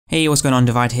Hey, what's going on,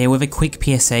 Divide here with a quick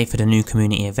PSA for the new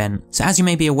community event. So as you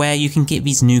may be aware, you can get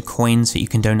these new coins that you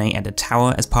can donate at the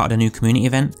tower as part of the new community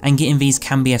event, and getting these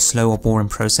can be a slow or boring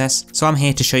process. So I'm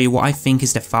here to show you what I think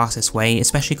is the fastest way,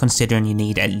 especially considering you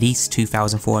need at least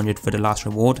 2,400 for the last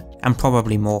reward, and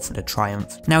probably more for the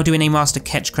triumph. Now doing a master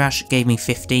catch crash gave me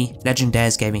 50,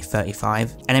 legendaires gave me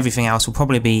 35, and everything else will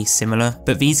probably be similar,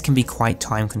 but these can be quite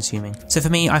time consuming. So for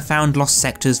me, I found lost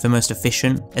sectors the most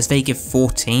efficient, as they give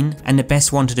 14, and the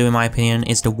best one to do in my opinion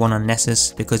is the one on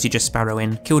Nessus, because you just sparrow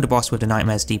in, kill the boss with the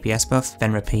Nightmare's DPS buff,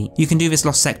 then repeat. You can do this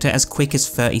lost sector as quick as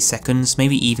 30 seconds,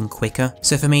 maybe even quicker.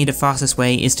 So for me, the fastest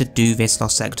way is to do this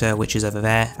lost sector, which is over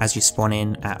there as you spawn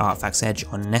in at Artifact's Edge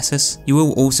on Nessus. You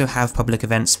will also have public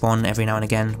events spawn every now and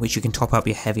again, which you can top up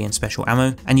your heavy and special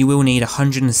ammo, and you will need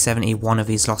 171 of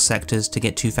these lost sectors to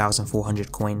get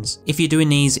 2,400 coins. If you're doing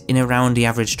these in around the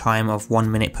average time of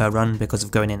 1 minute per run because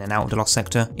of going in and out of the lost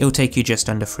sector, it will take you just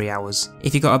under 3 hours.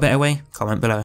 If you got a better way, comment below.